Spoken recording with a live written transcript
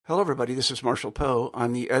Hello, everybody. This is Marshall Poe.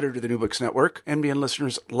 I'm the editor of the New Books Network. NBN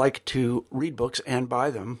listeners like to read books and buy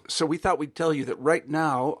them. So we thought we'd tell you that right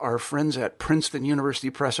now, our friends at Princeton University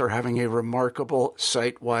Press are having a remarkable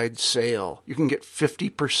site-wide sale. You can get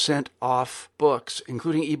 50% off books,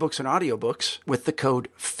 including ebooks and audiobooks, with the code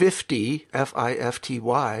 50,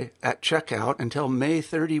 F-I-F-T-Y, at checkout until May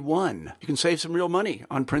 31. You can save some real money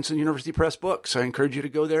on Princeton University Press books. I encourage you to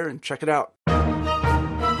go there and check it out.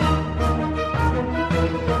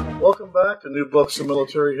 Welcome back to New Books in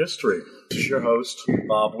Military History. This is your host,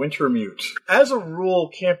 Bob Wintermute. As a rule,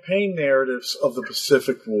 campaign narratives of the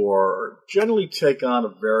Pacific War generally take on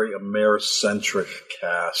a very Americentric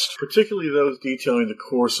cast, particularly those detailing the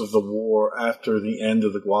course of the war after the end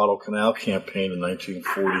of the Guadalcanal campaign in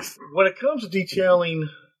 1940. When it comes to detailing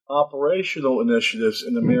operational initiatives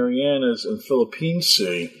in the Marianas and Philippine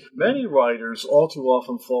Sea, many writers all too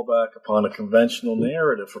often fall back upon a conventional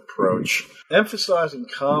narrative approach, emphasizing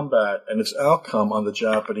combat and its outcome on the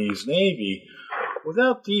Japanese Navy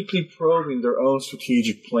without deeply probing their own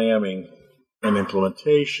strategic planning and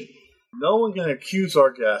implementation. No one can accuse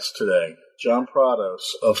our guest today, John Prados,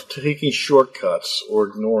 of taking shortcuts or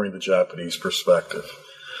ignoring the Japanese perspective.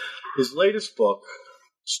 His latest book,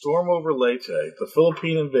 Storm Over Leyte, The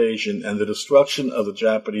Philippine Invasion and the Destruction of the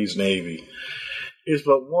Japanese Navy, is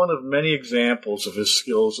but one of many examples of his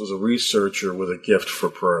skills as a researcher with a gift for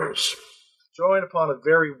prose. Drawing upon a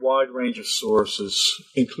very wide range of sources,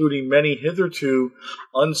 including many hitherto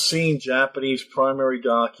unseen Japanese primary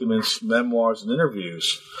documents, memoirs, and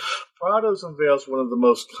interviews, Prados unveils one of the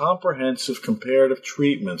most comprehensive comparative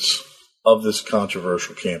treatments of this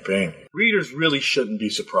controversial campaign. Readers really shouldn't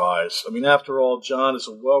be surprised. I mean, after all, John is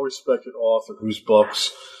a well-respected author whose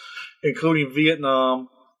books, including Vietnam,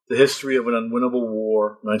 The History of an Unwinnable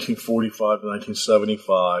War, 1945 to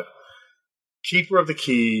 1975, Keeper of the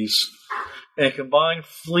Keys, and Combined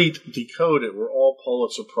Fleet Decoded were all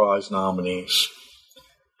Pulitzer Prize nominees.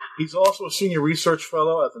 He's also a senior research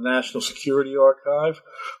fellow at the National Security Archive,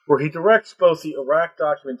 where he directs both the Iraq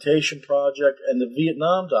Documentation Project and the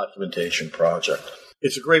Vietnam Documentation Project.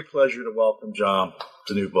 It's a great pleasure to welcome John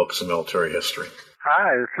to New Books in Military History.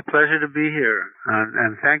 Hi, it's a pleasure to be here,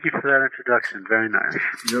 and thank you for that introduction. Very nice.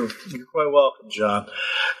 You're quite welcome, John.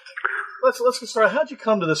 Let's get started. How'd you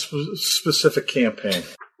come to this specific campaign?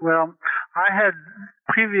 Well, I had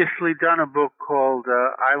previously done a book called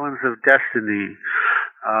Islands of Destiny,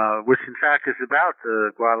 which in fact is about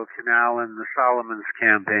the Guadalcanal and the Solomons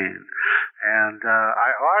campaign. And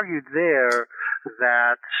I argued there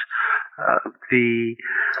that the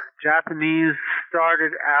Japanese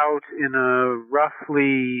started out in a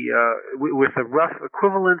roughly, with a rough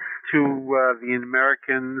equivalence to the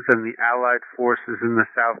Americans and the Allied forces in the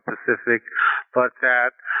South Pacific, but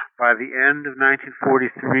that by the end of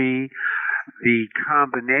 1943, the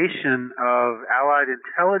combination of Allied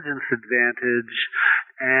intelligence advantage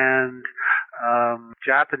and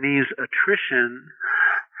Japanese attrition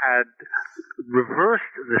had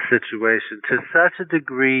reversed the situation to such a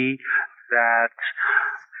degree that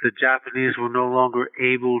the Japanese were no longer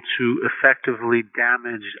able to effectively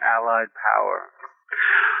damage Allied power.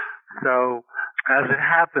 So, as it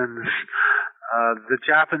happens, the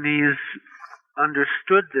Japanese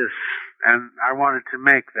understood this, and I wanted to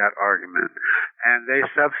make that argument. And they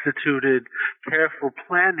substituted careful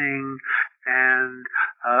planning and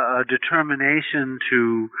a determination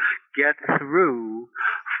to get through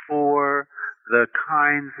for the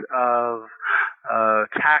kinds of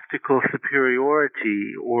tactical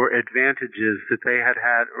superiority or advantages that they had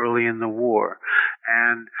had early in the war.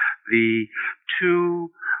 And the two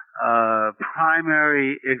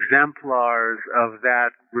primary exemplars of that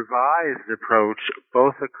revised approach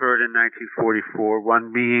both occurred in 1944,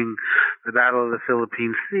 one being the Battle of the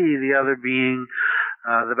Philippine Sea, the other being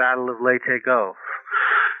the Battle of Leyte Gulf.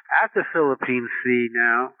 At the Philippine Sea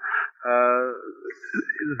now,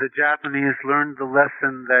 the Japanese learned the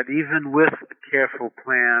lesson that even with a careful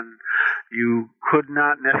plan, you could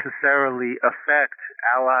not necessarily affect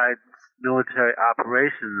Allied military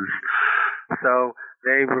operations. So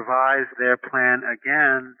they revised their plan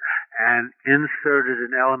again and inserted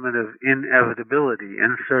an element of inevitability,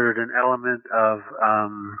 inserted an element of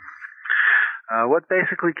what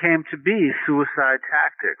basically came to be suicide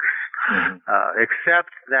tactics, except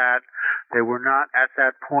that they were not at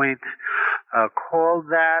that point called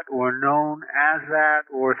that or known as that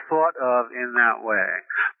or thought of in that way.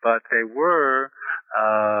 But they were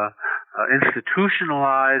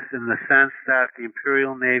institutionalized in the sense that the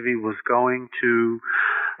Imperial Navy was going to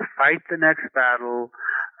fight the next battle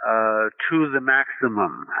to the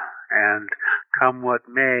maximum and come what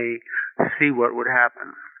may, see what would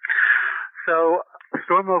happen. So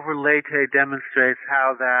Storm over Leyte demonstrates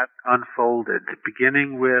how that unfolded,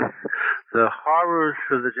 beginning with the horrors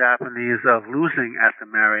for the Japanese of losing at the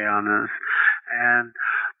Marianas and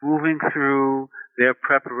moving through their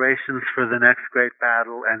preparations for the next great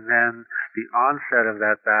battle and then the onset of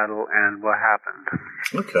that battle and what happened.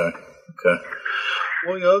 Okay.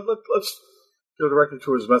 Well, let's go directly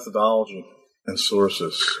towards methodology and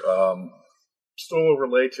sources. Storm over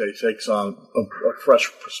Leyte takes on a fresh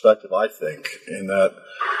perspective, I think, in that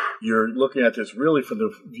you're looking at this really from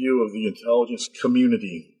the view of the intelligence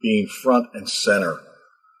community being front and center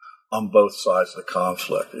on both sides of the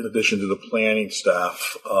conflict, in addition to the planning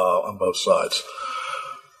staff on both sides.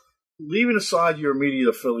 Leaving aside your immediate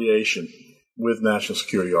affiliation with National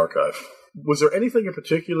Security Archive, was there anything in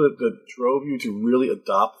particular that drove you to really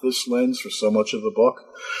adopt this lens for so much of the book?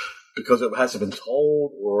 Because it hasn't been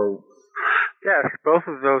told, or... Yes, both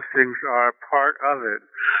of those things are part of it.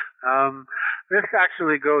 This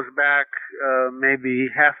actually goes back maybe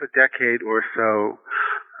half a decade or so,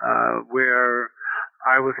 where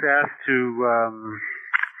I was asked to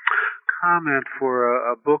comment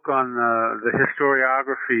for a book on the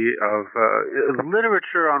historiography of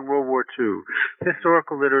literature on World War II,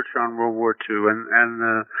 historical literature on World War II, and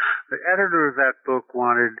the editor of that book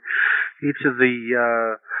wanted each of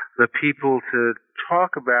the people to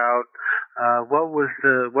talk about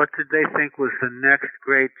what did they think was the next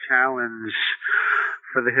great challenge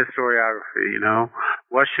for the historiography,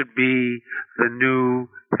 what should be the new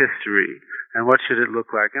history and what should it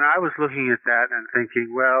look like. And I was looking at that and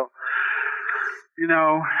thinking, well,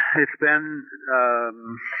 it's been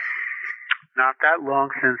not that long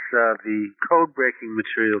since the code-breaking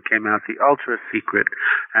material came out, the ultra secret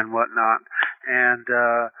and whatnot. And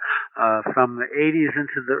from the 80s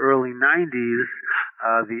into the early 90s,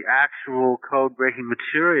 the actual code-breaking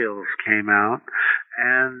materials came out.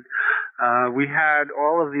 And we had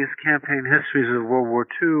all of these campaign histories of World War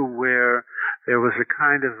II where there was a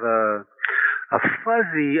kind of a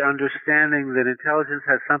fuzzy understanding that intelligence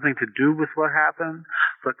had something to do with what happened,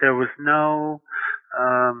 but there was no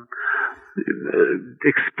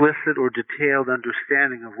explicit or detailed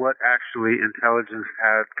understanding of what actually intelligence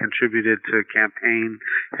had contributed to campaign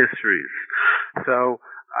histories. So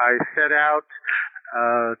I set out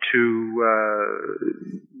to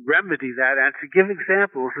remedy that and to give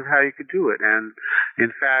examples of how you could do it. And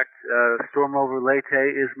in fact, Storm over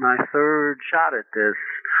Leyte is my third shot at this.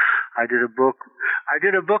 I did a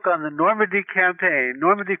book on the Normandy campaign,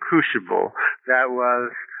 Normandy Crucible, that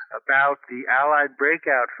was about the Allied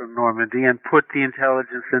breakout from Normandy and put the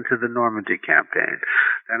intelligence into the Normandy campaign.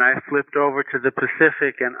 Then I flipped over to the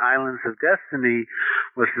Pacific, and Islands of Destiny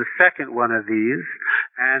was the second one of these,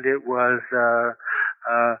 and it was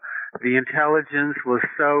the intelligence was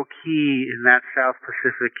so key in that South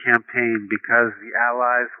Pacific campaign because the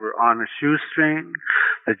Allies were on a shoestring,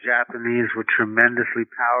 the Japanese were tremendously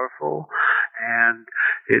powerful, and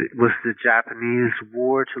it was the Japanese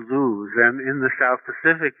war to lose. And in the South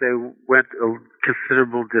Pacific, they went a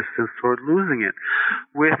considerable distance toward losing it,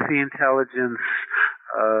 with the intelligence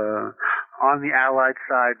on the Allied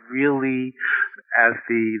side really as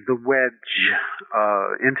the wedge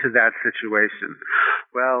into that situation.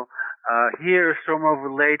 Well, here, Storm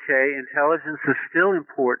over Leyte, intelligence is still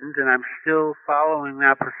important, and I'm still following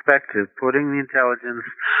that perspective, putting the intelligence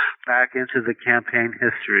back into the campaign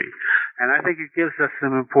history. And I think it gives us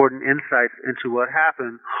some important insights into what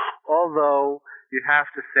happened, although you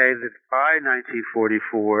have to say that by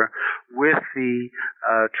 1944, with the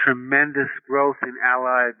tremendous growth in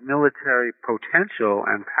Allied military potential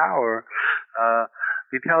and power,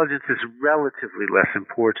 the intelligence is relatively less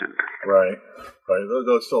important. Right.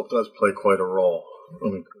 Though it still does play quite a role.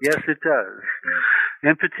 Yes, it does.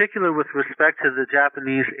 Yeah. In particular, with respect to the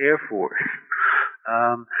Japanese Air Force.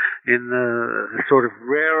 In the sort of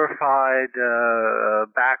rarefied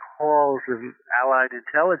back halls of Allied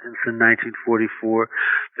intelligence in 1944,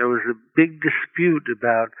 there was a big dispute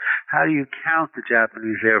about how do you count the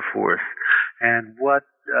Japanese Air Force and what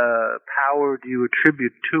power do you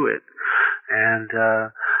attribute to it. And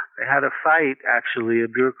they had a fight, actually, a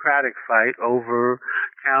bureaucratic fight, over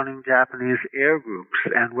counting Japanese air groups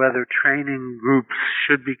and whether training groups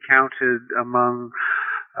should be counted among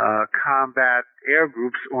combat air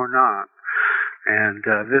groups or not. And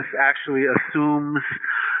this actually assumes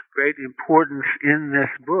great importance in this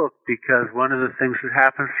book because one of the things that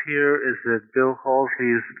happens here is that Bill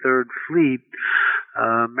Halsey's Third Fleet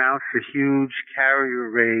mounts a huge carrier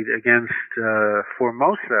raid against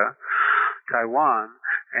Formosa, Taiwan,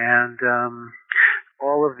 and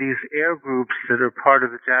all of these air groups that are part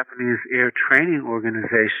of the Japanese Air Training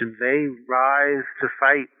Organization, they rise to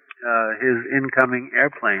fight his incoming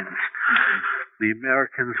airplanes. The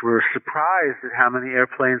Americans were surprised at how many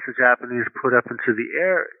airplanes the Japanese put up into the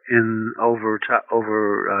air over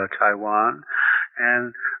Taiwan,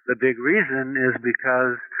 and the big reason is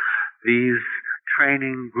because these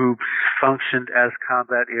training groups functioned as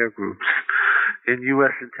combat air groups. In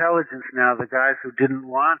U.S. intelligence now, the guys who didn't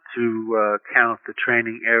want to count the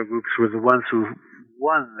training air groups were the ones who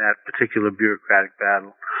won that particular bureaucratic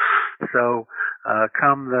battle. So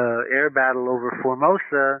come the air battle over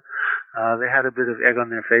Formosa, they had a bit of egg on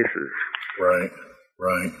their faces.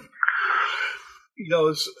 Right. You know,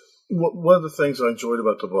 it's, one of the things I enjoyed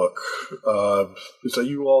about the book is that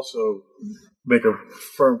you also make a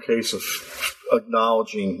firm case of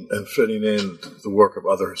acknowledging and fitting in the work of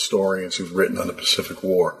other historians who've written on the Pacific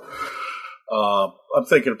War. I'm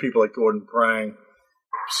thinking of people like Gordon Prang,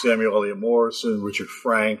 Samuel Eliot Morison, Richard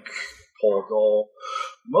Frank, Paul Dole.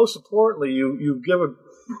 Most importantly, you give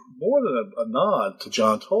more than a nod to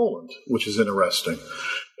John Toland, which is interesting.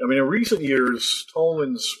 I mean, in recent years,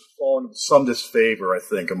 Toland's fallen into some disfavor, I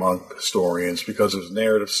think, among historians because of his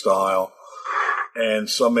narrative style, and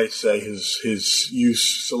some may say his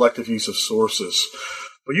selective use of sources.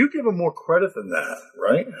 But you give him more credit than that,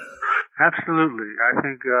 right? Absolutely. I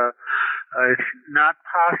think it's not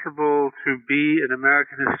possible to be an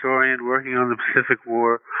American historian working on the Pacific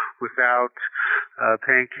War without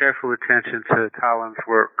paying careful attention to Toland's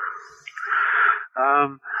work.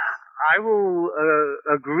 I will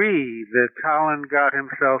agree that Toland got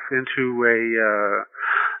himself into a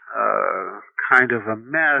kind of a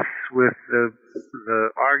mess with the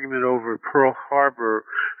argument over Pearl Harbor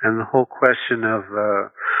and the whole question of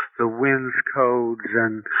the winds codes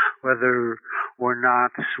and whether or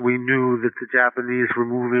not we knew that the Japanese were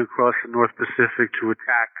moving across the North Pacific to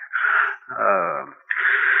attack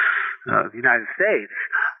the United States.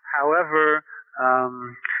 However,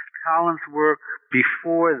 Toland's work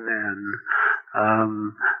before then,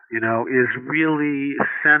 is really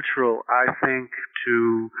central, I think,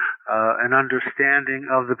 to an understanding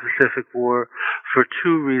of the Pacific War for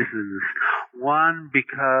two reasons. One,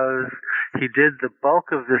 because he did the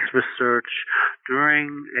bulk of this research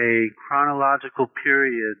during a chronological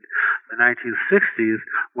period, the 1960s,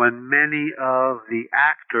 when many of the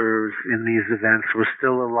actors in these events were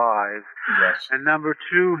still alive. Yes. And number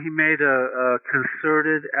two, he made a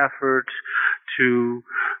concerted effort to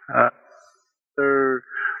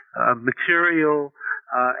material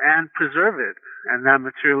and preserve it, and that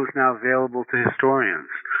material is now available to historians.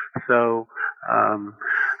 So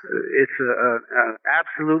it's an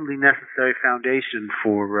absolutely necessary foundation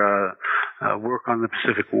for work on the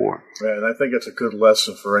Pacific War. And I think it's a good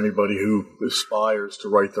lesson for anybody who aspires to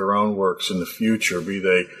write their own works in the future, be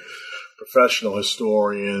they professional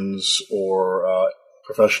historians or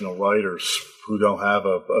professional writers who don't have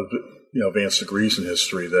advanced degrees in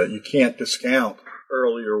history, that you can't discount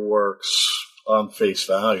earlier works on face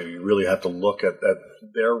value. You really have to look at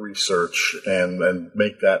their research and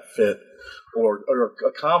make that fit or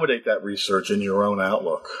accommodate that research in your own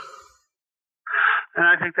outlook. And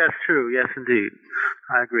I think that's true. Yes, indeed.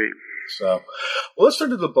 I agree. So, well, let's turn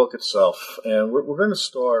to the book itself. And we're going to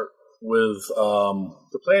start with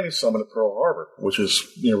the planning summit at Pearl Harbor, which is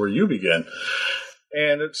where you begin.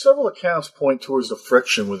 And several accounts point towards the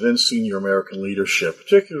friction within senior American leadership,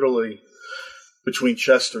 particularly between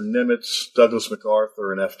Chester Nimitz, Douglas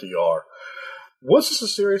MacArthur, and FDR. Was this a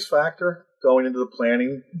serious factor going into the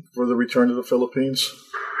planning for the return to the Philippines?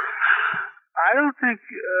 I don't think,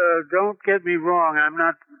 don't get me wrong, I'm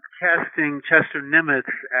not casting Chester Nimitz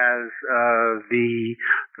as the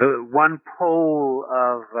one pole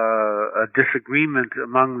of a disagreement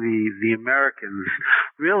among the Americans.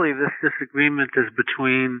 Really, this disagreement is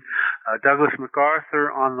between Douglas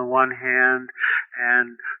MacArthur on the one hand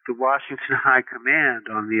and the Washington High Command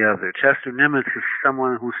on the other. Chester Nimitz is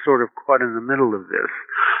someone who's sort of caught in the middle of this.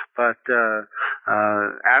 But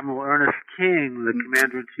Admiral Ernest King, the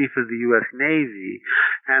Commander-in-Chief of the U.S. Navy,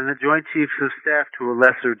 and the Joint Chiefs of Staff to a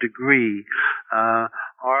lesser degree are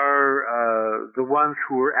the ones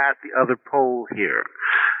who are at the other pole here.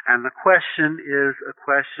 And the question is a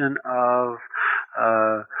question of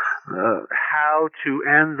how to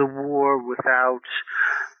end the war without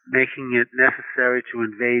making it necessary to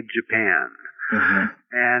invade Japan. Mm-hmm.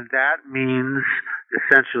 And that means,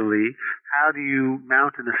 essentially, how do you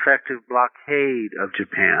mount an effective blockade of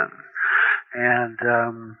Japan? And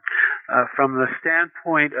from the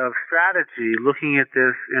standpoint of strategy, looking at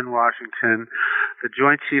this in Washington, the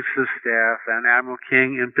Joint Chiefs of Staff and Admiral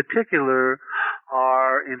King in particular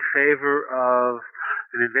are in favor of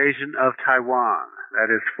an invasion of Taiwan,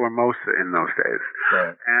 that is Formosa in those days.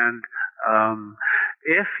 Right. And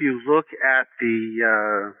if you look at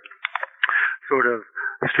the sort of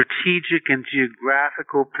strategic and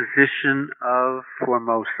geographical position of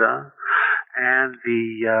Formosa and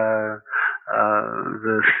the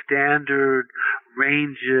standard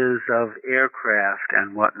ranges of aircraft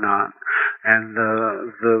and whatnot, and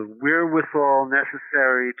the wherewithal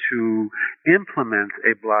necessary to implement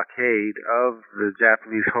a blockade of the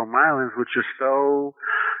Japanese home islands, which are so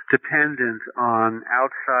dependent on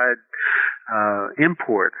outside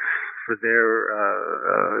imports for their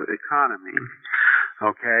economy.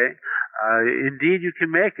 Okay? Indeed, you can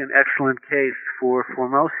make an excellent case for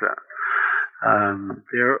Formosa.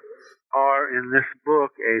 There are in this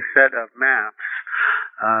book a set of maps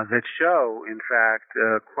that show, in fact,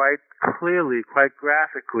 quite clearly, quite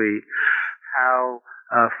graphically, how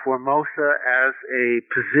Formosa as a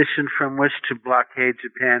position from which to blockade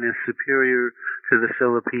Japan is superior to the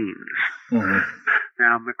Philippines. Mm-hmm.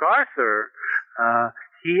 Now, MacArthur,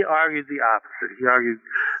 he argued the opposite. He argued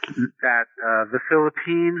that the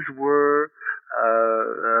Philippines were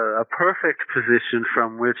a perfect position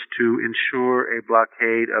from which to ensure a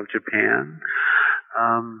blockade of Japan,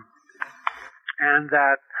 and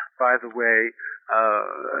that, by the way,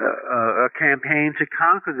 a campaign to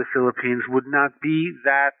conquer the Philippines would not be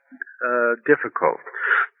that difficult,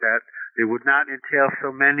 that it would not entail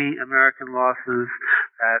so many American losses,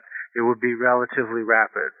 that it would be relatively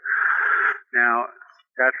rapid. Now,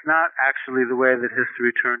 that's not actually the way that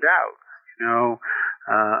history turned out. You know,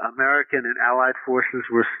 American and Allied forces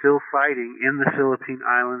were still fighting in the Philippine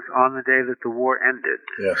Islands on the day that the war ended.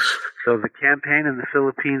 Yes. So the campaign in the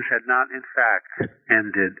Philippines had not, in fact,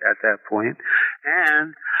 ended at that point.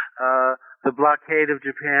 And the blockade of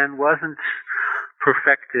Japan wasn't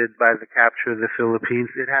perfected by the capture of the Philippines.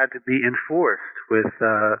 It had to be enforced with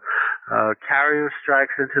carrier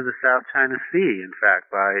strikes into the South China Sea, in fact,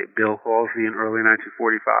 by Bill Halsey in early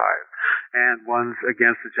 1945, and ones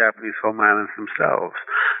against the Japanese home islands themselves.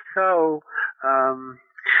 So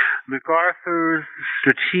MacArthur's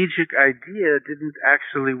strategic idea didn't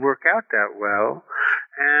actually work out that well,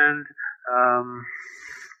 and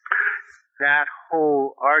that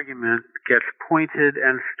whole argument gets pointed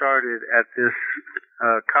and started at this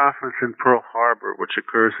conference in Pearl Harbor, which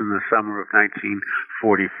occurs in the summer of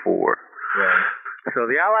 1944. Right. So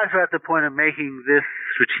the Allies are at the point of making this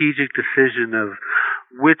strategic decision of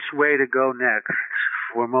which way to go next,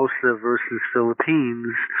 Formosa versus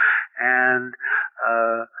Philippines, and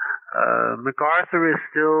MacArthur is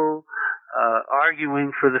still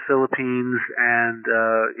arguing for the Philippines, and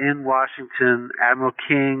in Washington, Admiral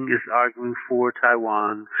King is arguing for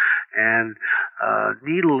Taiwan, and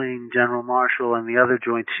needling General Marshall and the other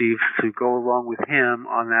Joint Chiefs to go along with him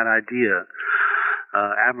on that idea.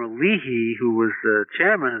 Admiral Leahy, who was the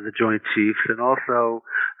chairman of the Joint Chiefs and also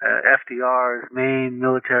FDR's main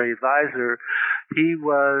military advisor, he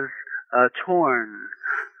was torn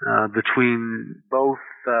between both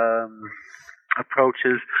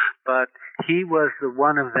approaches, but he was the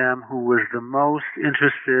one of them who was the most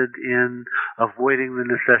interested in avoiding the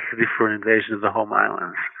necessity for an invasion of the home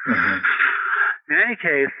islands. Mm-hmm. In any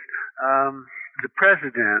case, the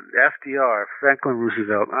president, FDR, Franklin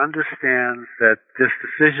Roosevelt, understands that this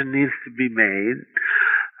decision needs to be made.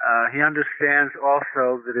 He understands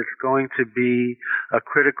also that it's going to be a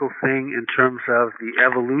critical thing in terms of the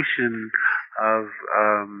evolution of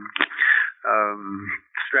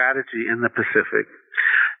strategy in the Pacific.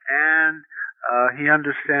 And he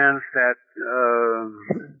understands that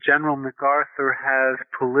General MacArthur has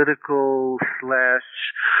political /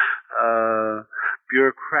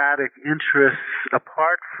 bureaucratic interests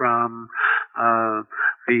apart from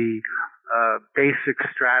the basic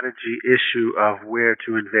strategy issue of where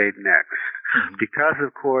to invade next. Mm-hmm. Because,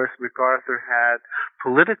 of course, MacArthur had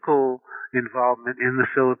political involvement in the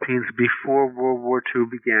Philippines before World War II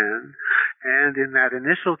began, and in that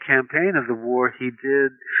initial campaign of the war, he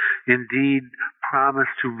did indeed promise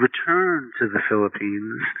to return to the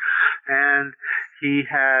Philippines, and he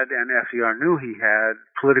had, and FDR knew he had,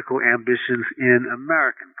 political ambitions in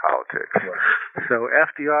American politics. Right. So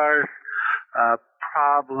FDR's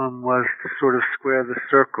problem was to sort of square the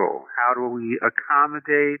circle. How do we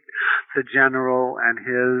accommodate the general and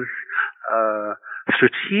his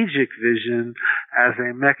strategic vision as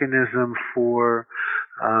a mechanism for,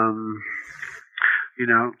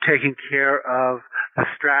 taking care of the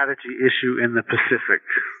strategy issue in the Pacific?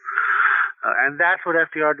 And that's what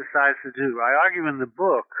FDR decides to do. I argue in the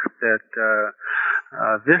book that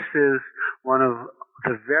this is one of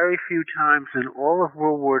the very few times in all of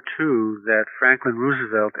World War II that Franklin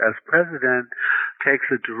Roosevelt, as president, takes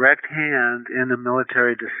a direct hand in a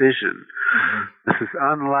military decision. Mm-hmm. This is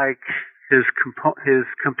unlike his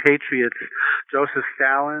compatriots Joseph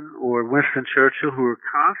Stalin or Winston Churchill, who were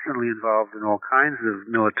constantly involved in all kinds of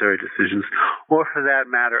military decisions, or for that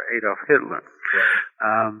matter, Adolf Hitler.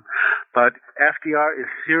 But FDR is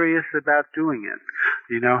serious about doing it.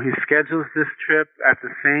 You know, he schedules this trip at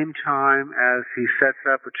the same time as he sets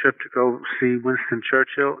up a trip to go see Winston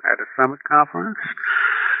Churchill at a summit conference.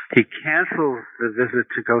 He cancels the visit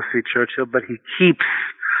to go see Churchill, but he keeps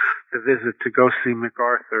the visit to go see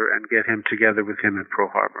MacArthur and get him together with him at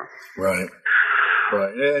Pearl Harbor. Right.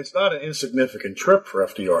 Right. And it's not an insignificant trip for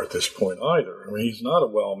FDR at this point either. I mean, he's not a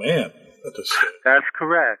well man at this stage. That's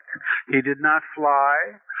correct. He did not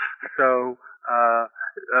fly, so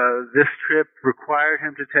this trip required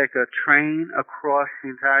him to take a train across the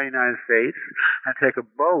entire United States and take a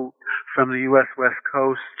boat from the U.S. West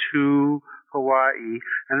Coast to Hawaii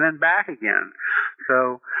and then back again.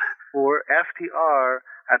 So for FDR,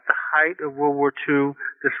 at the height of World War II,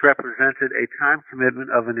 this represented a time commitment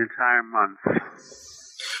of an entire month.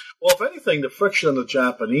 Well, if anything, the friction on the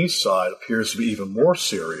Japanese side appears to be even more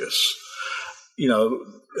serious. You know,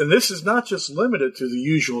 and this is not just limited to the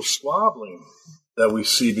usual squabbling that we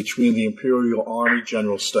see between the Imperial Army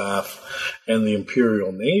General Staff and the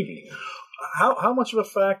Imperial Navy. How much of a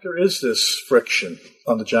factor is this friction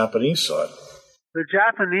on the Japanese side? The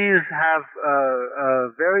Japanese have a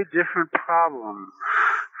very different problem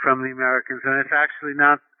from the Americans, and it's actually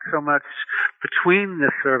not so much between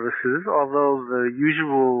the services, although the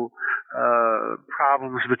usual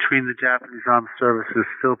problems between the Japanese armed services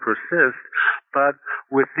still persist, but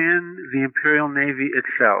within the Imperial Navy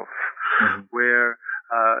itself, where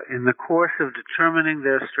in the course of determining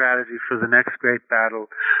their strategy for the next great battle,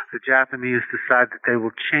 the Japanese decide that they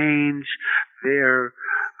will change their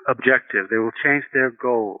objective. They will change their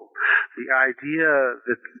goal. The idea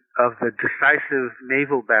of the decisive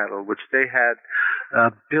naval battle, which they had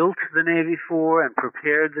built the Navy for and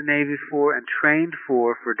prepared the Navy for and trained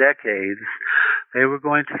for decades, they were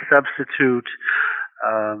going to substitute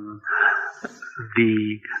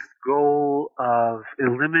the goal of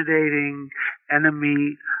eliminating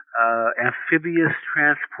enemy amphibious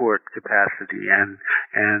transport capacity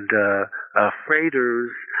and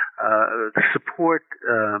freighters support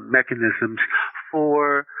mechanisms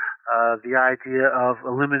for the idea of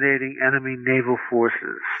eliminating enemy naval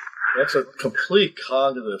forces. That's a complete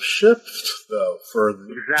cognitive shift, though, for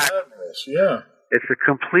the admirals. Yeah. It's a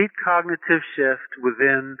complete cognitive shift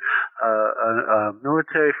within a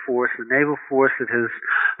military force, a naval force that has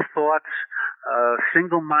thought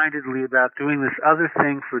single-mindedly about doing this other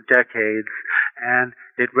thing for decades, and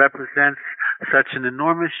it represents such an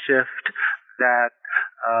enormous shift that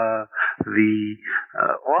the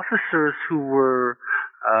officers who were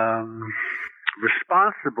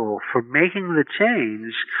responsible for making the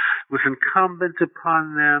change, was incumbent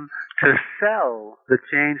upon them to sell the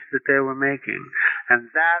change that they were making. And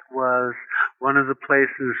that was one of the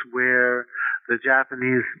places where the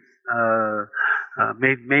Japanese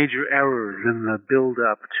made major errors in the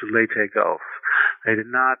build-up to Leyte Gulf. They did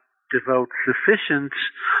not devote sufficient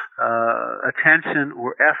attention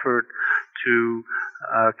or effort to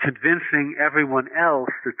convincing everyone else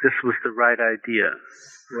that this was the right idea.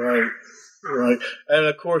 Right. Right. And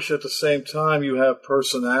of course, at the same time, you have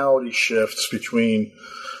personality shifts between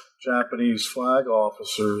Japanese flag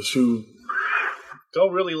officers who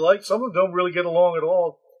don't really some of them don't really get along at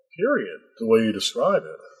all, period, the way you describe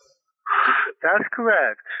it. That's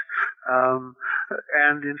correct.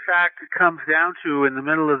 And in fact, it comes down to, in the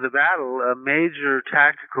middle of the battle, a major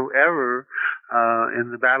tactical error in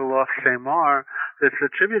the battle off Samar that's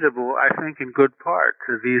attributable, I think, in good part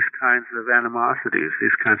to these kinds of animosities,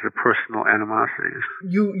 these kinds of personal animosities.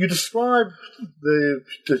 You describe the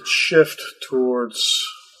shift towards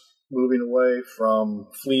moving away from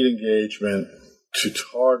fleet engagement to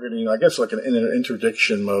targeting, I guess, like in an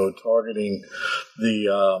interdiction mode, targeting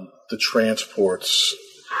the transports.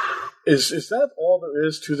 Is that all there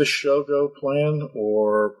is to the Shogo plan,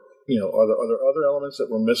 or are there other elements that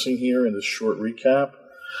we're missing here in this short recap?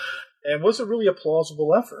 And was it really a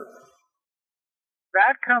plausible effort?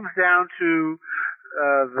 That comes down to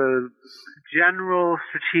the general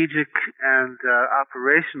strategic and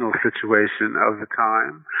operational situation of the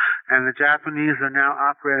time, and the Japanese are now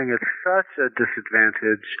operating at such a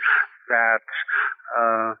disadvantage that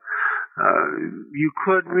you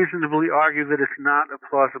could reasonably argue that it's not a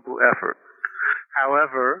plausible effort.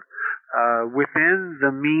 However, within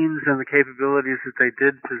the means and the capabilities that they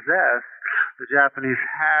did possess, the Japanese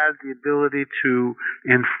had the ability to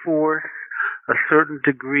enforce a certain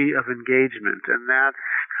degree of engagement, and that's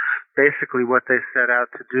basically what they set out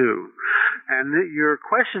to do. And your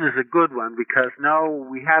question is a good one, because no,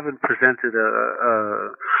 we haven't presented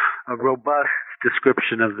a robust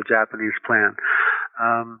description of the Japanese plan.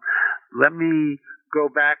 Let me go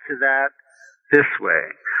back to that this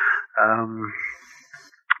way.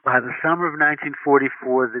 By the summer of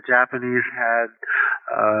 1944, the Japanese had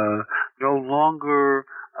no longer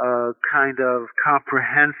a kind of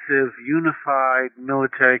comprehensive, unified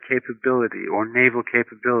military capability or naval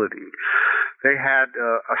capability. They had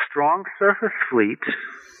a strong surface fleet.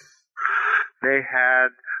 They had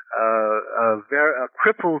a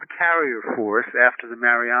crippled carrier force after the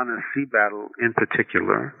Marianas Sea Battle in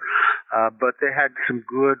particular, but they had some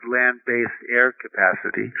good land-based air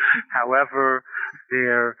capacity. However,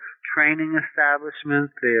 their training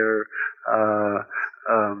establishment, their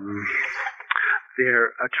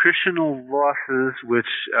attritional losses,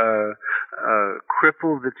 which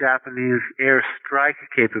crippled the Japanese air strike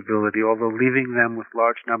capability, although leaving them with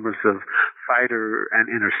large numbers of fighter and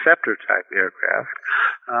interceptor type aircraft,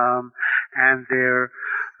 and their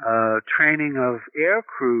training of air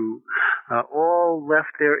crew all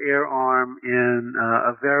left their air arm in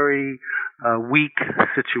a very weak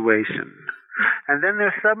situation. And then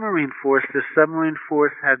their submarine force. The submarine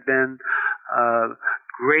force had been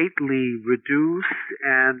greatly reduced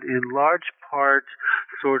and in large part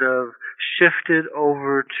sort of shifted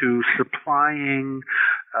over to supplying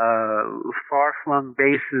far-flung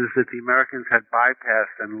bases that the Americans had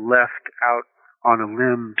bypassed and left out on a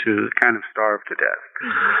limb to kind of starve to death.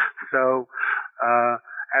 Mm-hmm. So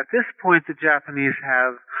at this point, the Japanese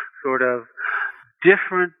have sort of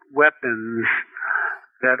different weapons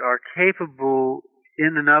that are capable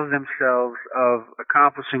in and of themselves of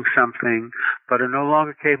accomplishing something, but are no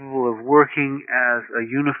longer capable of working as a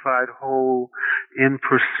unified whole in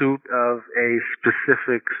pursuit of a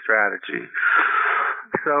specific strategy.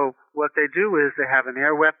 So what they do is they have an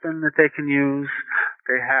air weapon that they can use,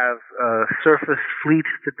 they have a surface fleet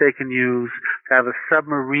that they can use, they have a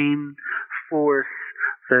submarine force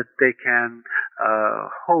that they can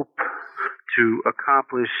hope to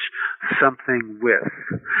accomplish something with.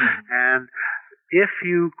 And if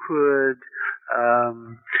you could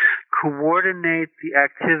coordinate the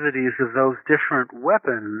activities of those different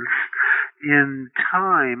weapons in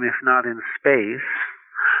time, if not in space,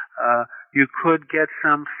 you could get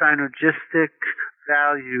some synergistic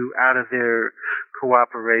value out of their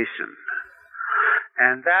cooperation.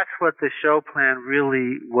 And that's what the show plan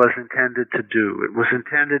really was intended to do. It was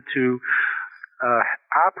intended to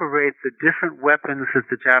operate the different weapons that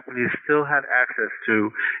the Japanese still had access to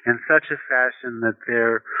in such a fashion that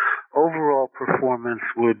their overall performance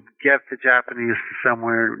would get the Japanese to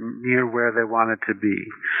somewhere near where they wanted to be.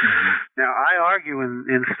 Mm-hmm. Now, I argue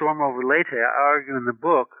in Storm Over Leyte, I argue in the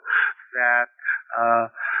book that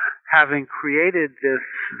having created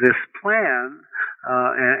this plan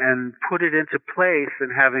and put it into place,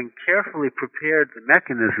 and having carefully prepared the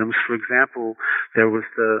mechanisms. For example, there was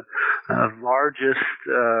the largest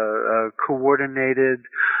coordinated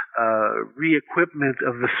re-equipment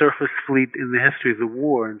of the surface fleet in the history of the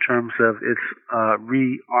war in terms of its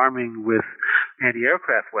rearming with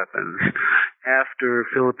anti-aircraft weapons after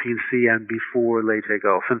Philippine Sea and before Leyte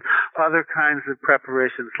Gulf, and other kinds of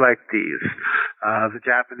preparations like these. The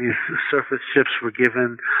Japanese surface ships were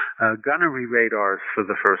given gunnery radars for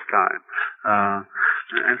the first time,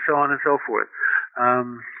 and so on and so forth.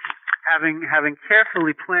 Having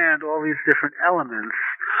carefully planned all these different elements,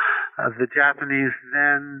 the Japanese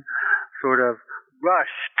then sort of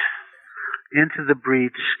rushed into the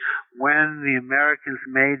breach when the Americans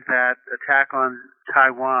made that attack on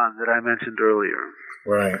Taiwan that I mentioned earlier.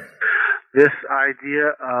 Right. This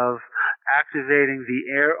idea of activating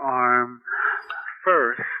the air arm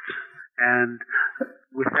first and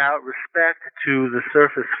without respect to the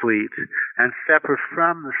surface fleet and separate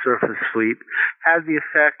from the surface fleet had the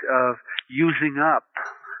effect of using up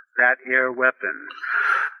that air weapon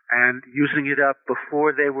and using it up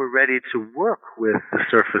before they were ready to work with the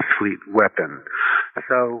surface fleet weapon.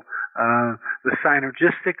 So the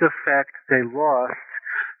synergistic effect they lost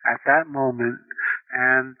at that moment,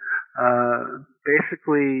 and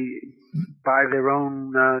basically by their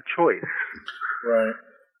own choice. Right.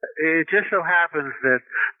 It just so happens that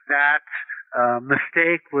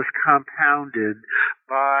mistake was compounded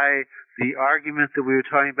by the argument that we were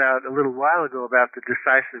talking about a little while ago about the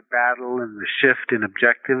decisive battle and the shift in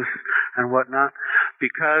objectives and whatnot,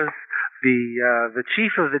 because the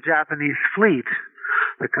chief of the Japanese fleet,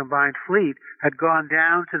 the combined fleet, had gone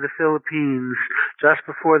down to the Philippines just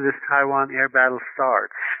before this Taiwan air battle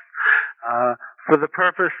starts, for the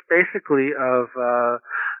purpose basically of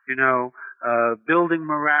building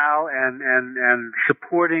morale and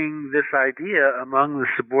supporting this idea among the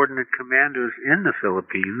subordinate commanders in the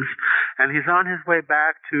Philippines. And he's on his way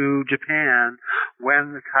back to Japan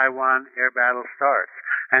when the Taiwan air battle starts.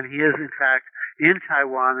 And he is, in fact, in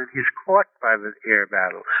Taiwan, and he's caught by the air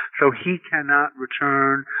battle. So he cannot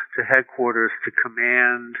return to headquarters to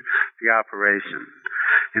command the operation.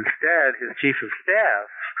 Instead, his chief of staff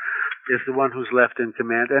is the one who's left in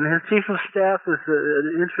command. And his chief of staff is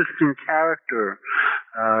an interesting character,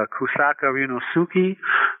 Kusaka Ryunosuke,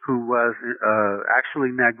 who was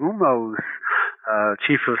actually Nagumo's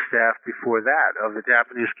chief of staff before that, of the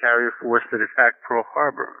Japanese carrier force that attacked Pearl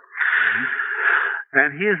Harbor. Mm-hmm.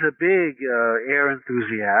 And he is a big air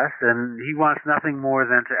enthusiast, and he wants nothing more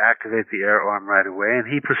than to activate the air arm right away, and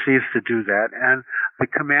he proceeds to do that. And the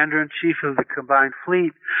commander-in-chief of the combined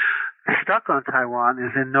fleet, stuck on Taiwan,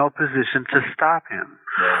 is in no position to stop him.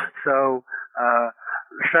 Yeah. So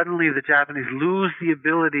suddenly the Japanese lose the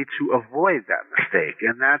ability to avoid that mistake,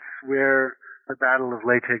 and that's where the Battle of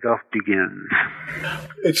Leyte Gulf begins.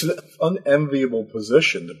 It's an unenviable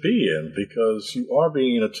position to be in because you are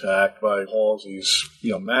being attacked by Halsey's,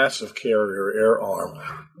 massive carrier air arm,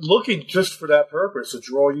 looking just for that purpose to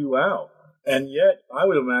draw you out. And yet, I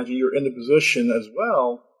would imagine you're in the position as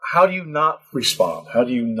well. How do you not respond? How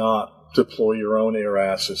do you not deploy your own air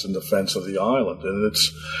assets in defense of the island? And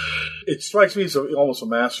it strikes me as almost a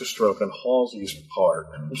masterstroke on Halsey's part.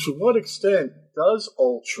 To what extent does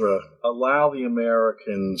Ultra allow the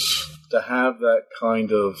Americans to have that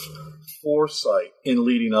kind of foresight in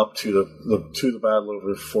leading up to the battle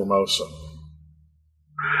over Formosa?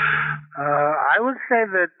 I would say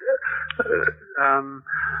that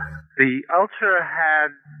the Ultra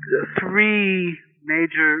had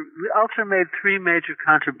Ultra made three major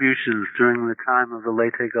contributions during the time of the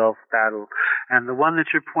Leyte Gulf battle, and the one that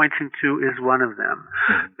you're pointing to is one of them.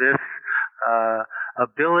 This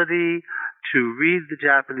ability to read the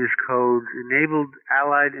Japanese codes enabled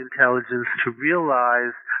Allied intelligence to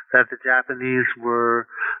realize that the Japanese were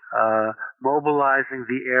mobilizing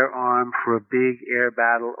the air arm for a big air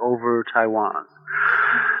battle over Taiwan.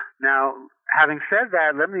 Now, having said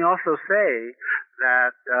that, let me also say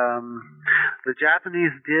that the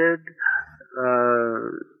Japanese did,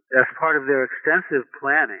 as part of their extensive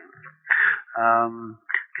planning,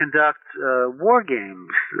 conduct war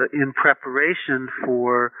games in preparation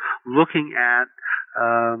for looking at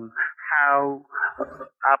how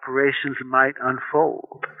operations might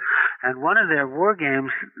unfold. And one of their war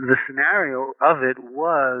games, the scenario of it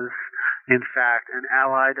was, in fact, an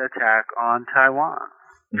Allied attack on Taiwan.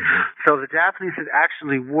 Mm-hmm. So the Japanese had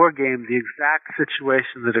actually war gamed the exact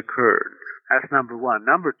situation that occurred. That's number one.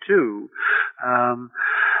 Number two,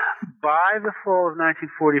 by the fall of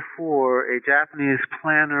 1944, a Japanese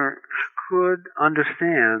planner could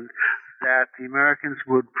understand that the Americans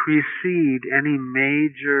would precede any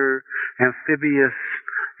major amphibious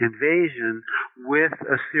invasion with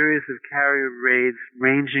a series of carrier raids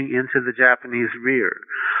ranging into the Japanese rear.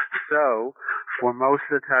 So,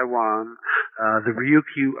 Formosa, Taiwan, the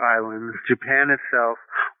Ryukyu Islands, Japan itself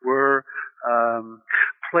were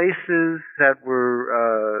places that were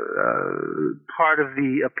part of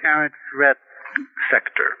the apparent threat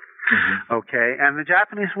sector. Mm-hmm. Okay, and the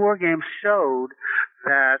Japanese war games showed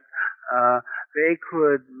that they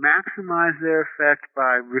could maximize their effect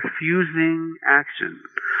by refusing action.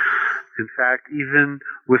 In fact, even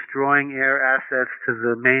withdrawing air assets to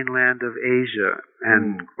the mainland of Asia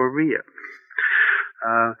and Korea.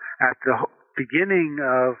 At the beginning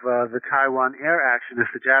of the Taiwan air action, if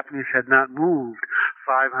the Japanese had not moved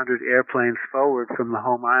 500 airplanes forward from the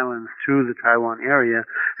home islands to the Taiwan area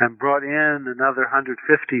and brought in another 150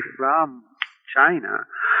 from China,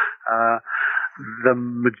 the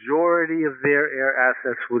majority of their air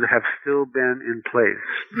assets would have still been in place.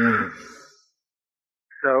 Mm.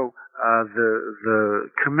 So the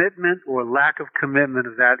commitment or lack of commitment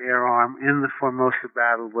of that air arm in the Formosa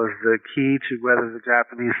battle was the key to whether the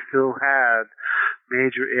Japanese still had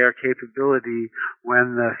major air capability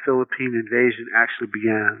when the Philippine invasion actually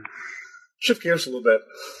began. Shift gears a little bit.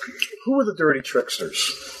 Who were the dirty tricksters?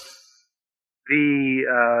 The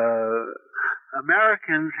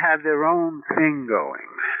Americans had their own thing going,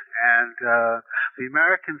 and the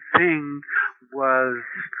American thing was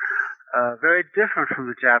very different from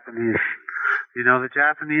the Japanese. You know, the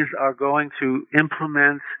Japanese are going to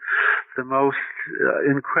implement the most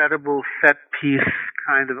incredible set-piece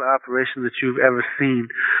kind of operation that you've ever seen.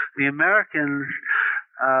 The Americans,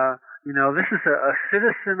 this is a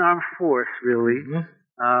citizen armed force, really. Mm-hmm.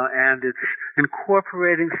 And it's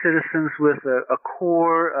incorporating citizens with a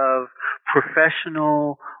core of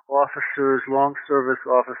professional officers, long service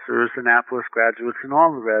officers, Annapolis graduates, and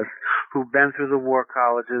all the rest who've been through the war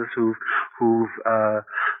colleges, who've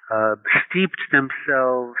steeped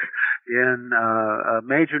themselves in a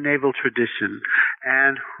major naval tradition,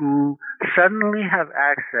 and who suddenly have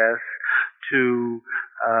access to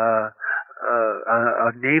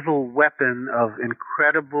a naval weapon of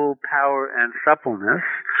incredible power and suppleness,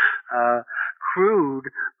 crewed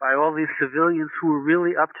by all these civilians who are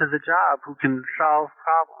really up to the job, who can solve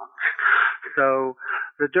problems. So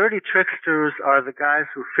the dirty tricksters are the guys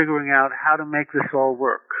who are figuring out how to make this all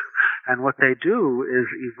work. And what they do is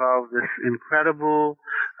evolve this incredible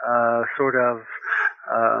sort of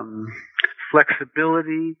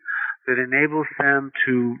flexibility that enables them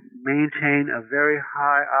to maintain a very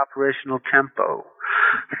high operational tempo.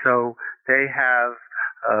 So they have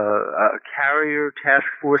a carrier task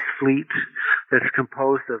force fleet that's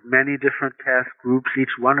composed of many different task groups,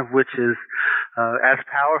 each one of which is as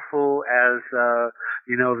powerful as the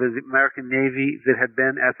American Navy that had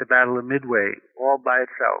been at the Battle of Midway, all by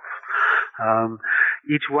itself.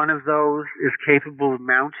 Each one of those is capable of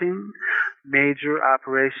mounting major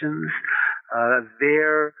operations.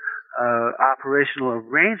 Their operational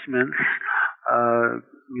arrangements,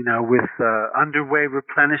 with underway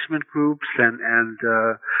replenishment groups and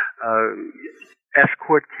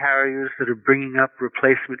escort carriers that are bringing up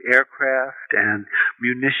replacement aircraft and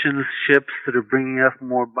munitions ships that are bringing up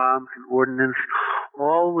more bombs and ordnance,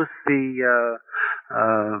 all with the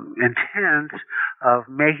intent of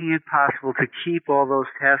making it possible to keep all those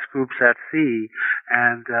task groups at sea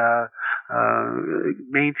and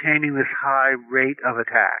maintaining this high rate of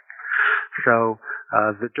attack. So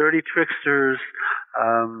the dirty tricksters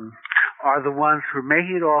are the ones who are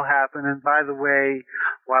making it all happen. And by the way,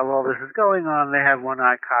 while all this is going on, they have one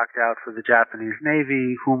eye cocked out for the Japanese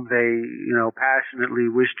Navy, whom they, passionately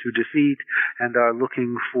wish to defeat and are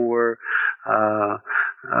looking for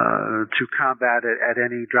to combat it at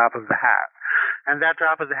any drop of the hat. And that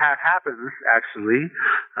drop of the hat happens, actually.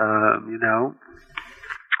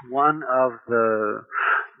 One of the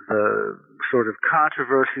sort of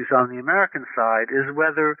controversies on the American side is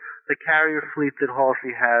whether the carrier fleet that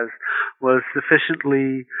Halsey has was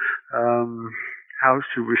sufficiently,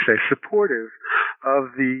 supportive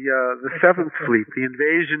of the Seventh Fleet, the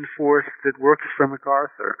invasion force that works for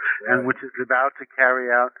MacArthur and which is about to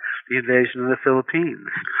carry out the invasion of the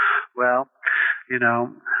Philippines. Well,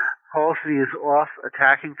 Halsey is off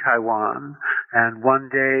attacking Taiwan, and one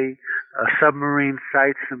day a submarine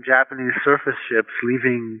sights some Japanese surface ships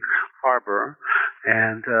leaving harbor,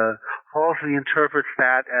 and Halsey interprets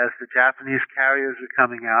that as the Japanese carriers are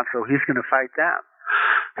coming out, so he's going to fight them.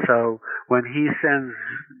 So when he sends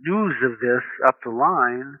news of this up the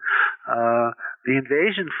line, the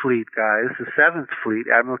invasion fleet guys, the Seventh Fleet,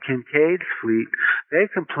 Admiral Kincaid's fleet, they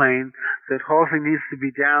complain that Halsey needs to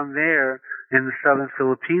be down there in the southern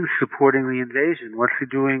Philippines supporting the invasion. What's he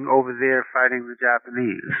doing over there fighting the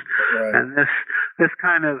Japanese? Right. And this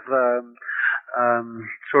kind of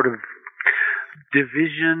sort of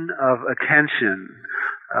division of attention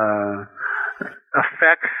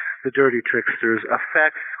affects the dirty tricksters,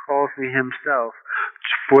 affects Halsey himself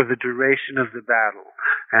for the duration of the battle.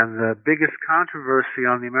 And the biggest controversy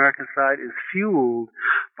on the American side is fueled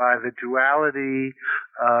by the duality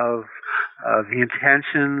of the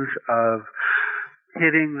intentions of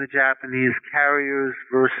hitting the Japanese carriers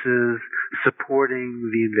versus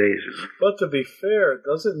supporting the invasion. But to be fair,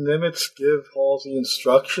 doesn't Nimitz give Halsey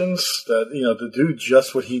instructions that, to do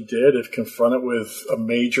just what he did if confronted with a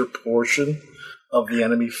major portion of the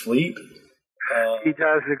enemy fleet? He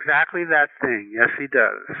does exactly that thing. Yes, he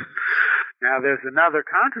does. Now, there's another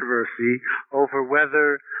controversy over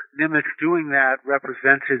whether Nimitz doing that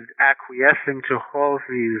represented acquiescing to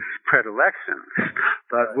Halsey's predilections,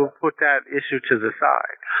 but we'll put that issue to the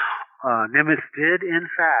side. Nimitz did, in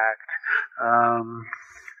fact,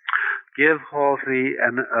 give Halsey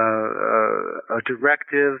a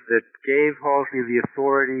directive that gave Halsey the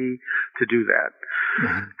authority to do that.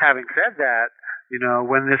 Mm-hmm. Having said that,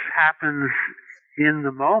 when this happens in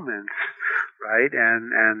the moment, right,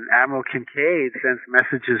 and Admiral Kincaid sends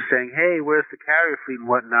messages saying, hey, where's the carrier fleet and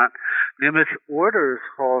whatnot, Nimitz orders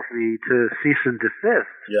Halsey to cease and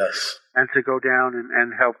desist. Yes. And to go down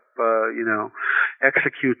and help,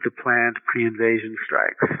 execute the planned pre-invasion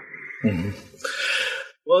strikes. Mm-hmm.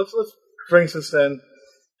 Well, let's bring us then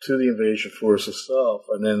to the invasion force itself,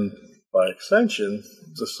 and then, by extension,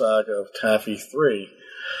 the saga of Taffy 3,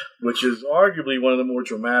 which is arguably one of the more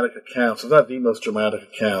dramatic accounts, if not the most dramatic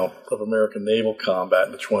account, of American naval combat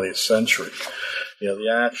in the 20th century. The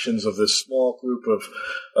actions of this small group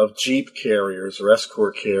of jeep carriers or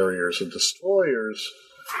escort carriers and destroyers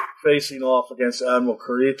facing off against Admiral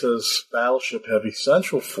Kurita's battleship-heavy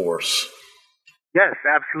Central Force. Yes,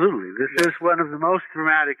 absolutely. This is one of the most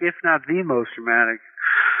dramatic, if not the most dramatic,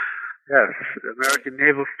 American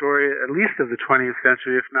naval story, at least of the 20th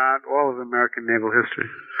century, if not all of American naval history.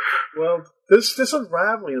 Well, this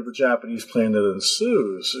unraveling of the Japanese plan that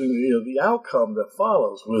ensues, the outcome that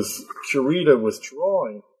follows with Kurita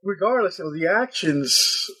withdrawing, regardless of the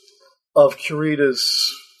actions of Kurita's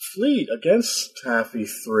fleet against Taffy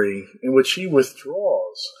 3, in which he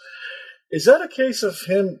withdraws, is that a case of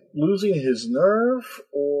him losing his nerve,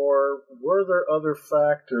 or were there other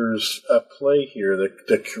factors at play here that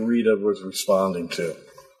Kurita was responding to?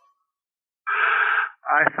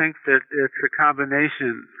 I think that it's a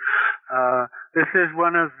combination. This is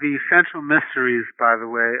one of the central mysteries, by the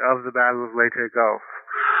way, of the Battle of Leyte Gulf.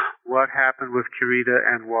 What happened with Kurita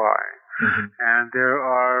and why? Mm-hmm. And there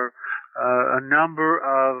are a number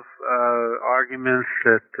of arguments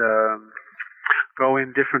that go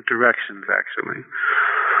in different directions, actually.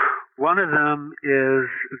 One of them is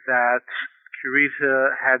that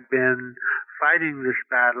Kurita had been fighting this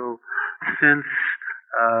battle since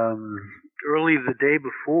early the day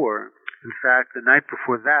before, in fact, the night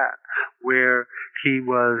before that, where he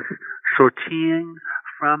was sortieing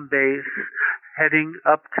from base, heading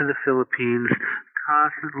up to the Philippines,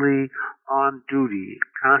 constantly on duty,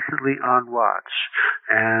 constantly on watch.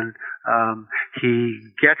 And he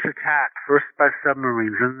gets attacked first by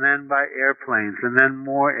submarines, and then by airplanes, and then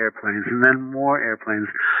more airplanes, and then more airplanes,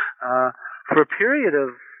 for a period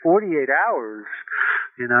of 48 hours,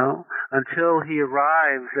 until he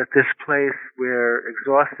arrives at this place where,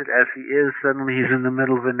 exhausted as he is, suddenly he's in the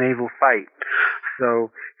middle of a naval fight.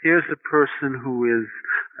 So here's a person who is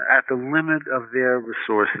at the limit of their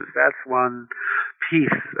resources. That's one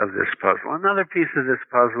piece of this puzzle. Another piece of this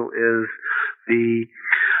puzzle is the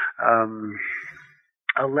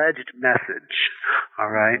alleged message.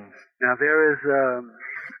 All right. Now there is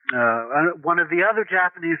one of the other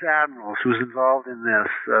Japanese admirals who's involved in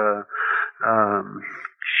this,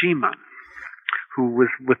 Shima, who was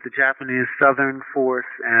with the Japanese Southern Force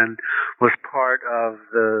and was part of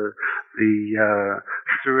the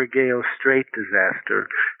Surigao Strait disaster,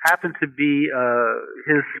 happened to be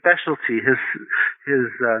his specialty,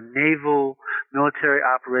 his naval military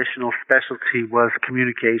operational specialty was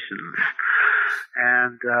communications.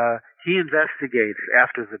 And he investigates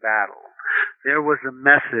after the battle. There was a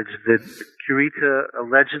message that Kurita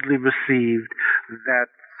allegedly received that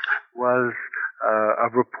was a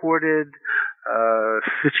reported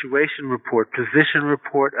situation report, position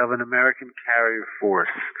report of an American carrier force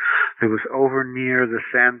that was over near the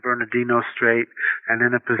San Bernardino Strait and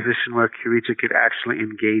in a position where Kurita could actually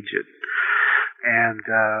engage it. And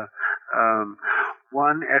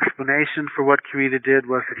one explanation for what Kurita did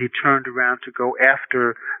was that he turned around to go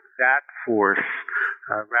after that force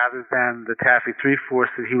rather than the Taffy 3 force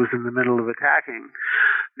that he was in the middle of attacking.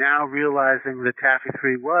 Now realizing that Taffy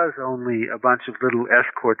 3 was only a bunch of little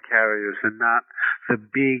escort carriers and not the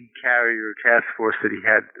big carrier task force that he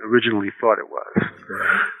had originally thought it was.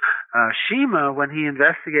 Shima, when he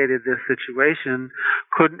investigated this situation,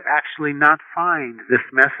 could actually not find this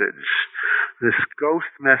message. This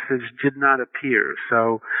ghost message did not appear.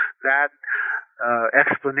 So that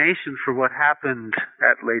explanation for what happened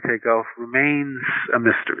at Leyte Gulf remains a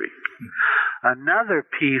mystery. Another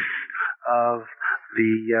piece of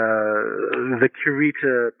the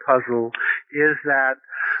Kurita puzzle is that,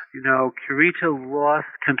 Kurita lost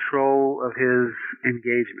control of his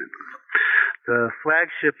engagement. The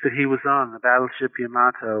flagship that he was on, the battleship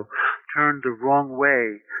Yamato, turned the wrong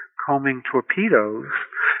way, combing torpedoes,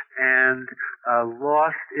 and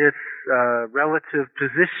lost its relative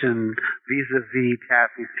position vis-a-vis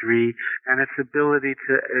Taffy 3 and its ability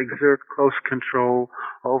to exert close control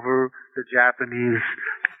over the Japanese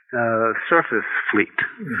surface fleet.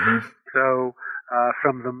 Mm-hmm. So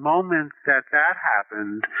from the moment that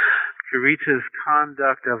happened, Kurita's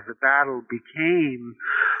conduct of the battle became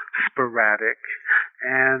sporadic,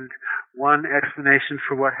 and one explanation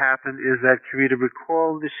for what happened is that Kurita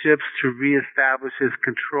recalled the ships to reestablish his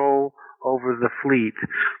control over the fleet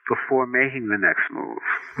before making the next move.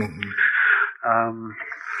 Mm-hmm.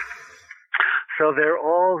 So they're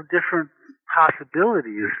all different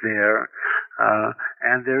possibilities there,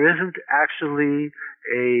 and there isn't actually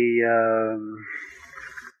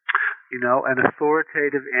an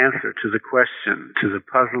authoritative answer to the question, to the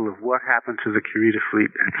puzzle of what happened to the Kurita fleet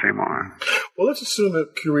at Samar. Well, let's assume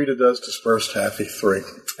that Kurita does disperse Taffy 3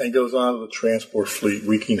 and goes on to the transport fleet,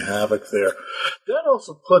 wreaking havoc there. That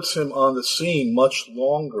also puts him on the scene much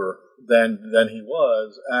longer than he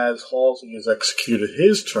was, as Halsey has executed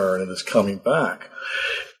his turn and is coming back.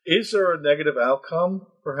 Is there a negative outcome,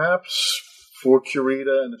 perhaps, for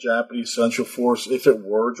Kurita and the Japanese Central Force if it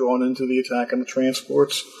were drawn into the attack on the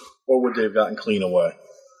transports, or would they have gotten clean away?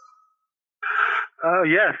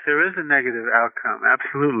 Yes, there is a negative outcome,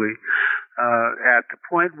 absolutely. At the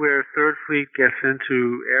point where Third Fleet gets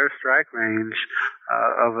into airstrike range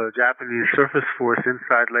of a Japanese surface force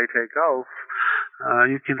inside Leyte Gulf,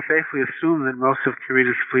 you can safely assume that most of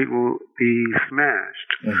Kurita's fleet will be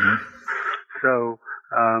smashed. Mm-hmm. So,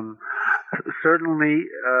 certainly,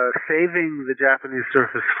 saving the Japanese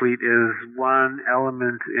surface fleet is one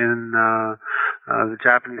element in the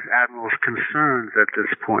Japanese admiral's concerns at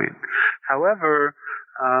this point. However,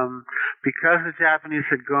 because the Japanese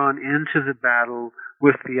had gone into the battle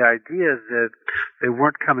with the idea that they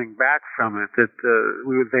weren't coming back from it, that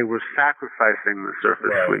they were sacrificing the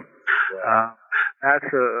surface fleet. Right.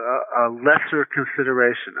 That's a lesser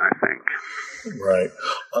consideration, I think. Right.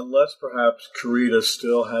 Unless perhaps Kurita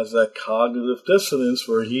still has that cognitive dissonance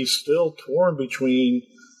where he's still torn between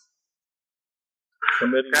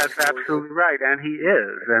committing. That's absolutely right, and he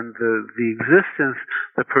is. And the existence,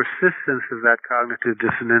 the persistence of that cognitive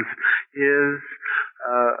dissonance is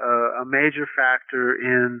a major factor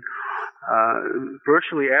in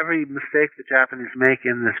virtually every mistake the Japanese make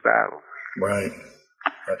in this battle. Right.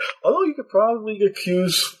 Although you could probably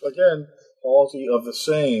accuse, again, Halsey of the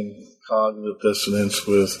same cognitive dissonance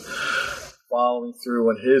with following through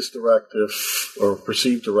on his directive, or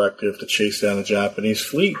perceived directive, to chase down the Japanese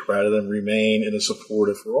fleet rather than remain in a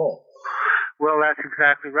supportive role. Well, that's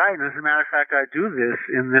exactly right. And as a matter of fact, I do this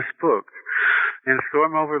in this book. In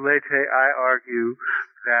Storm over Leyte, I argue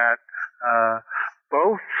that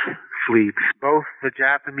both fleets, both the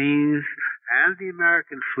Japanese and the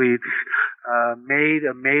American fleets, made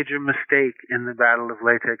a major mistake in the Battle of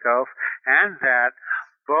Leyte Gulf, and that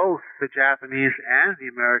both the Japanese and the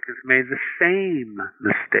Americans made the same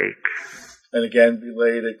mistake. And again,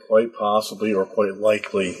 related quite possibly or quite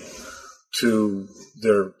likely to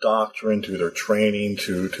their doctrine, to their training,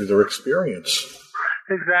 to their experience.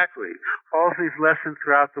 Exactly. Halsey's lesson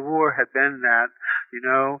throughout the war had been that,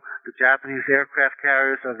 the Japanese aircraft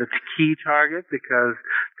carriers are the key target because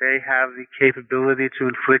they have the capability to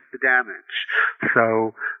inflict the damage.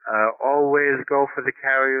 So always go for the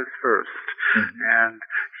carriers first. Mm-hmm. And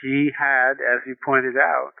he had, as you pointed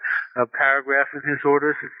out, a paragraph in his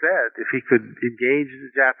orders that said if he could engage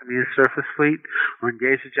the Japanese surface fleet or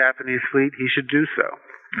engage the Japanese fleet, he should do so.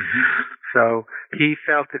 Mm-hmm. So he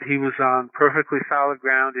felt that he was on perfectly solid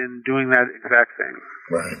ground in doing that exact thing.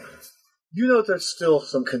 Right. There's still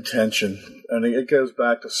some contention, and it goes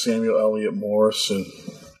back to Samuel Eliot Morison,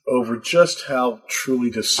 over just how truly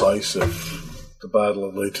decisive the Battle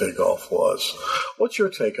of Leyte Gulf was. What's your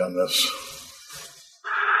take on this?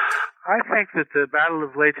 I think that the Battle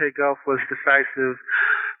of Leyte Gulf was decisive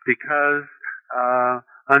because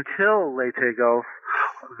until Leyte Gulf,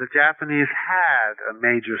 the Japanese had a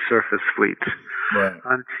major surface fleet. Right.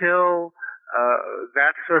 Until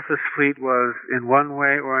that surface fleet was, in one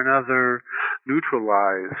way or another,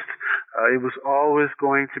 neutralized, it was always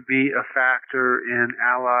going to be a factor in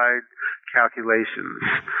Allied calculations.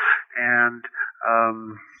 And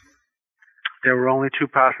there were only two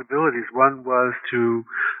possibilities. One was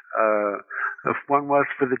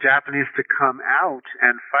for the Japanese to come out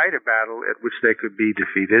and fight a battle at which they could be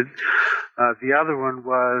defeated. The other one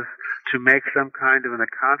was to make some kind of a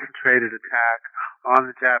concentrated attack on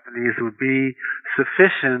the Japanese would be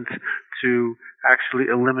sufficient to actually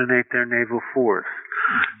eliminate their naval force.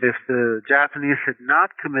 If the Japanese had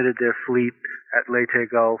not committed their fleet at Leyte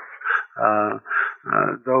Gulf,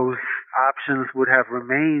 those options would have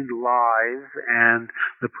remained live, and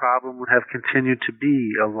the problem would have continued to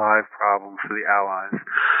be a live problem for the Allies.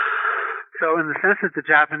 So in the sense that the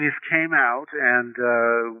Japanese came out and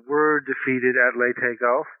were defeated at Leyte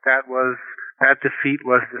Gulf, that defeat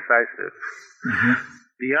was decisive. Mm-hmm.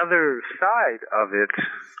 The other side of it,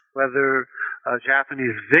 whether a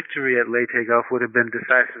Japanese victory at Leyte Gulf would have been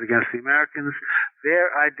decisive against the Americans,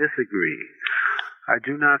 there I disagree. I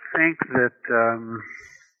do not think that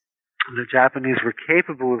the Japanese were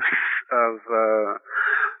capable of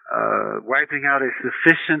wiping out a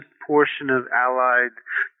sufficient portion of Allied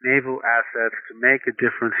naval assets to make a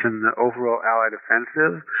difference in the overall Allied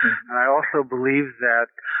offensive. Mm-hmm. And I also believe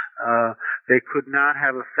that they could not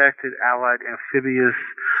have affected Allied amphibious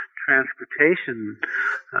transportation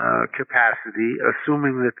capacity,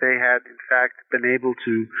 assuming that they had, in fact, been able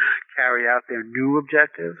to carry out their new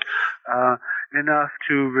objective, enough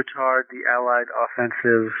to retard the Allied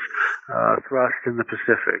offensive thrust in the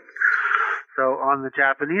Pacific. So on the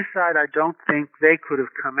Japanese side, I don't think they could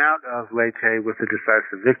have come out of Leyte with a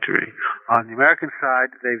decisive victory. On the American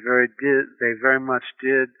side, they very much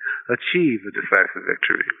did achieve a decisive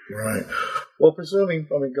victory. Right. Well,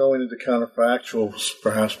 going into counterfactuals,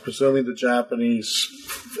 perhaps, presuming the Japanese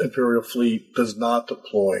Imperial Fleet does not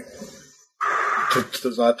deploy,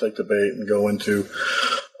 does not take the bait and go into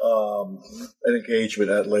an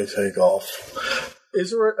engagement at Leyte Gulf.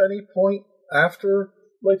 Is there any point after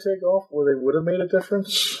Leyte Gulf where they would have made a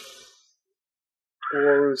difference?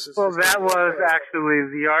 Or is this that was actually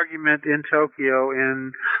the argument in Tokyo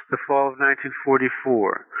in the fall of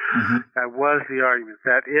 1944. Mm-hmm. That was the argument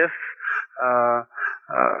that if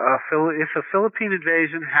a Philippine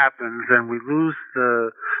invasion happens and we lose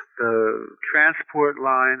the transport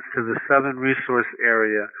lines to the southern resource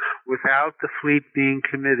area without the fleet being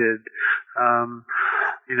committed,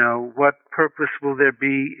 what purpose will there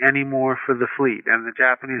be anymore for the fleet? And the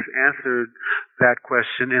Japanese answered that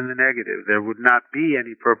question in the negative. There would not be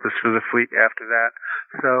any purpose for the fleet after that.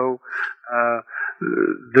 So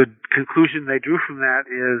the conclusion they drew from that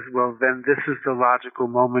is, well, then this is the logical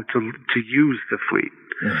moment to use the fleet.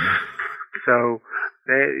 Mm-hmm. So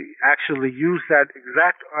they actually used that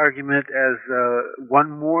exact argument as one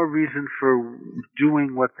more reason for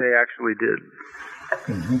doing what they actually did.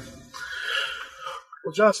 Mm-hmm.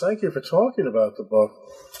 Well, Josh, thank you for talking about the book.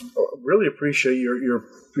 Really appreciate your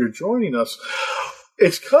joining us.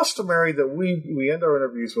 It's customary that we end our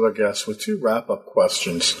interviews with our guests with two wrap-up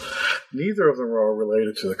questions. Neither of them are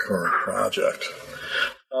related to the current project.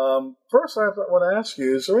 First, I want to ask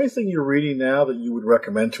you, is there anything you're reading now that you would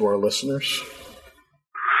recommend to our listeners?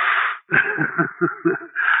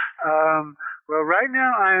 Well, right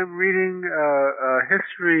now I am reading a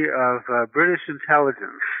history of British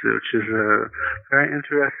intelligence, which is a very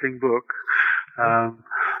interesting book.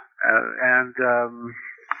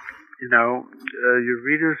 Your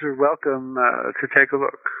readers are welcome to take a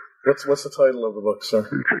look. What's the title of the book, sir?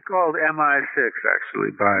 It's called MI6,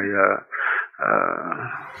 actually, by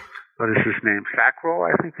what is his name? Sackrell,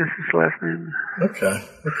 I think is his last name. Okay.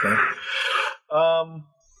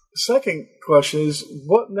 Second question is,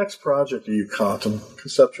 what next project are you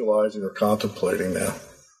conceptualizing or contemplating now?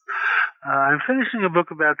 I'm finishing a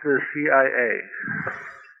book about the CIA.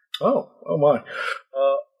 Oh my.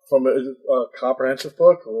 From a comprehensive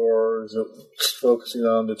book, or is it focusing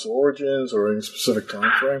on its origins or any specific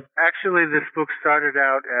time frame? Actually, this book started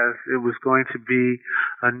out as it was going to be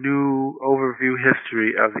a new overview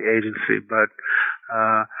history of the agency, but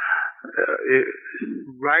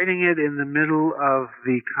writing it in the middle of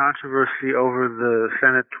the controversy over the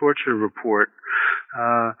Senate torture report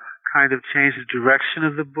kind of changed the direction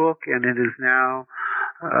of the book, and it is now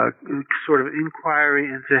sort of inquiry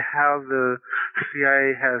into how the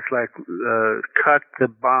CIA has cut the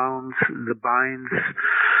binds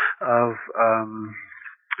of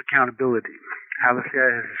accountability, how the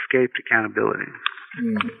CIA has escaped accountability.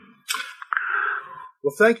 Mm.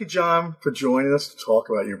 Well, thank you, John, for joining us to talk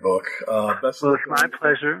about your book. It's my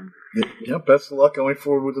pleasure. Yeah, best of luck going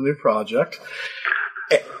forward with the new project.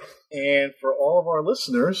 And for all of our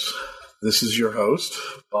listeners, this is your host,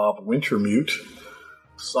 Bob Wintermute,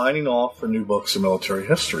 signing off for New Books in Military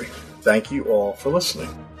History. Thank you all for listening.